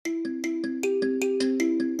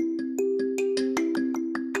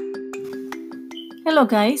Hello,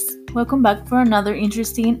 guys. Welcome back for another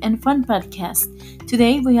interesting and fun podcast.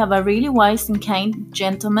 Today we have a really wise and kind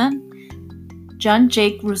gentleman, John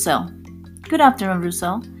Jake Russell. Good afternoon,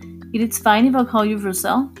 Russell. It is fine if I call you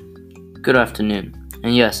Russell. Good afternoon.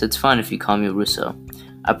 And yes, it's fine if you call me Russo.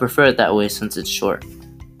 I prefer it that way since it's short.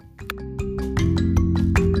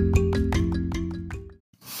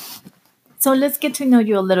 So let's get to know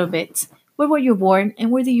you a little bit. Where were you born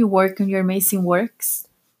and where did you work on your amazing works?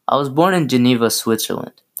 I was born in Geneva,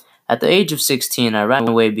 Switzerland. At the age of 16, I ran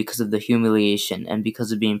away because of the humiliation and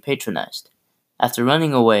because of being patronized. After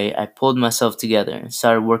running away, I pulled myself together and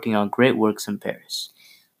started working on great works in Paris.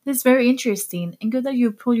 That's very interesting and good that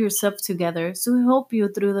you pull yourself together. So we help you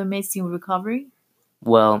through the amazing recovery.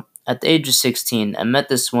 Well, at the age of 16, I met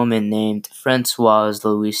this woman named Francoise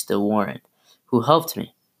Louise de Warren, who helped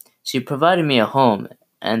me. She provided me a home,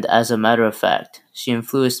 and as a matter of fact, she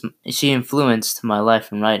influenced my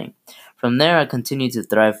life in writing. From there, I continued to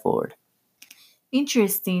thrive forward.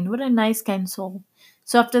 Interesting. What a nice, kind soul.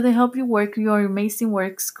 So after they help you work your amazing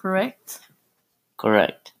works, correct?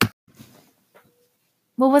 Correct.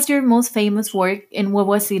 What was your most famous work and what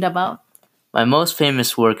was it about? My most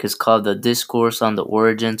famous work is called The Discourse on the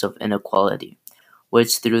Origins of Inequality,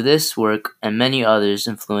 which through this work and many others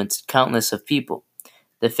influenced countless of people.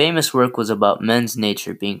 The famous work was about men's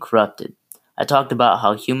nature being corrupted. I talked about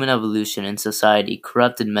how human evolution and society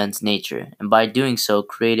corrupted men's nature and by doing so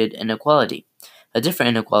created inequality, a different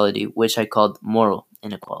inequality which I called moral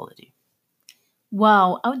inequality.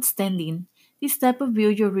 Wow, outstanding. This type of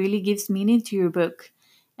view really gives meaning to your book,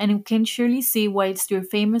 and you can surely see why it's your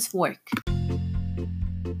famous work.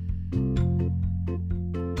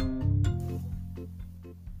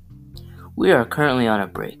 We are currently on a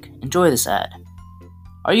break. Enjoy this ad.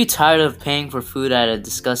 Are you tired of paying for food at a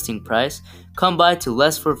disgusting price? Come by to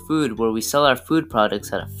Less for Food, where we sell our food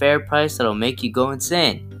products at a fair price that'll make you go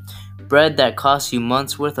insane. Bread that costs you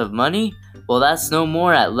months worth of money? Well, that's no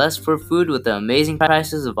more at Less for Food with the amazing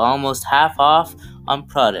prices of almost half off on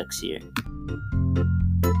products here.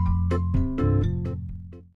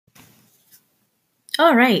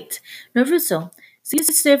 All right. Now, Russo, so you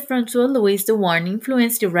said Francois Louis de Warne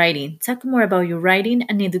influenced your writing. Talk more about your writing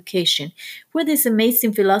and education. Where does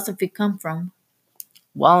amazing philosophy come from?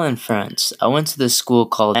 While in France, I went to this school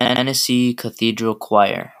called Annecy Cathedral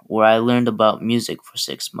Choir, where I learned about music for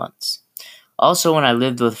 6 months. Also, when I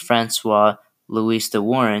lived with Francois Louise de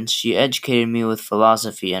Warren, she educated me with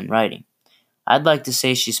philosophy and writing. I'd like to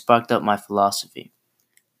say she sparked up my philosophy.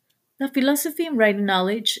 The philosophy and writing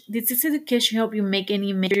knowledge, did this education help you make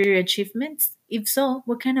any major achievements? If so,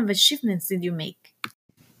 what kind of achievements did you make?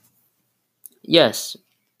 Yes,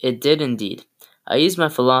 it did indeed. I used my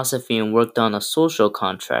philosophy and worked on a social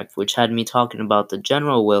contract which had me talking about the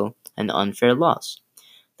general will and unfair laws.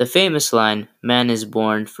 The famous line, "Man is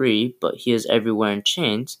born free, but he is everywhere in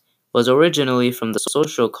chains," was originally from the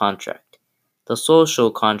social contract. The social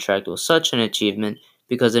contract was such an achievement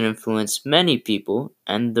because it influenced many people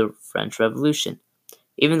and the French Revolution,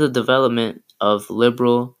 even the development of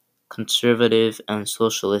liberal, conservative, and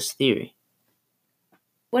socialist theory.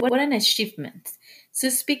 What an achievement. So,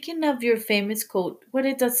 speaking of your famous quote, what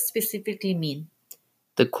does that specifically mean?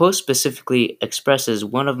 The quote specifically expresses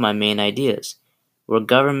one of my main ideas, where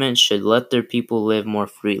governments should let their people live more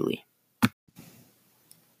freely.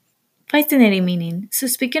 Fascinating meaning. So,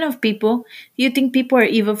 speaking of people, do you think people are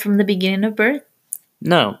evil from the beginning of birth?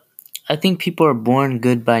 No, I think people are born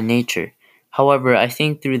good by nature. However, I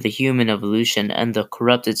think through the human evolution and the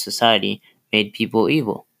corrupted society made people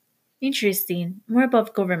evil. Interesting. More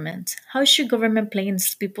about government. How should government play in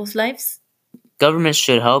people's lives? Governments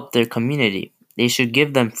should help their community. They should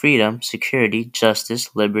give them freedom, security, justice,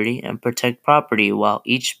 liberty, and protect property while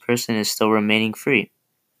each person is still remaining free.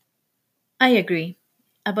 I agree.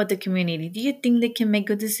 About the community, do you think they can make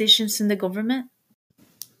good decisions in the government?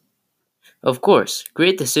 Of course,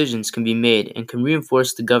 great decisions can be made and can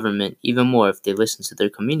reinforce the government even more if they listen to their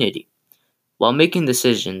community. While making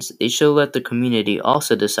decisions, they should let the community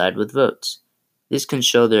also decide with votes. This can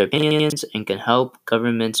show their opinions and can help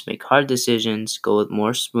governments make hard decisions go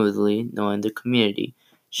more smoothly knowing the community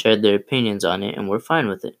shared their opinions on it and were fine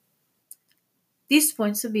with it. These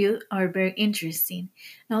points of view are very interesting.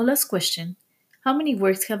 Now, last question. How many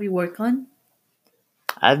works have you worked on?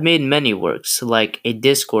 I've made many works, like A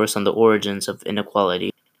Discourse on the Origins of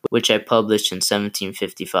Inequality, which I published in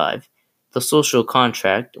 1755, The Social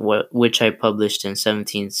Contract, which I published in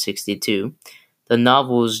 1762, the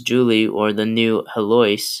novels Julie or the New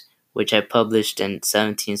Heloise, which I published in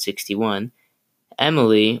 1761,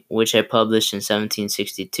 Emily, which I published in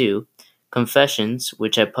 1762, Confessions,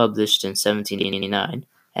 which I published in 1789,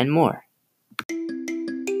 and more.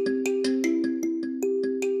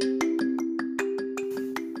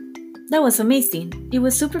 That was amazing. It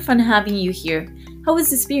was super fun having you here. How was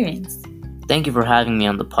the experience? Thank you for having me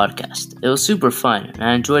on the podcast. It was super fun, and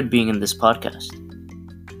I enjoyed being in this podcast.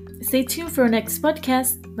 Stay tuned for our next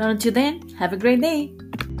podcast. But until then, have a great day.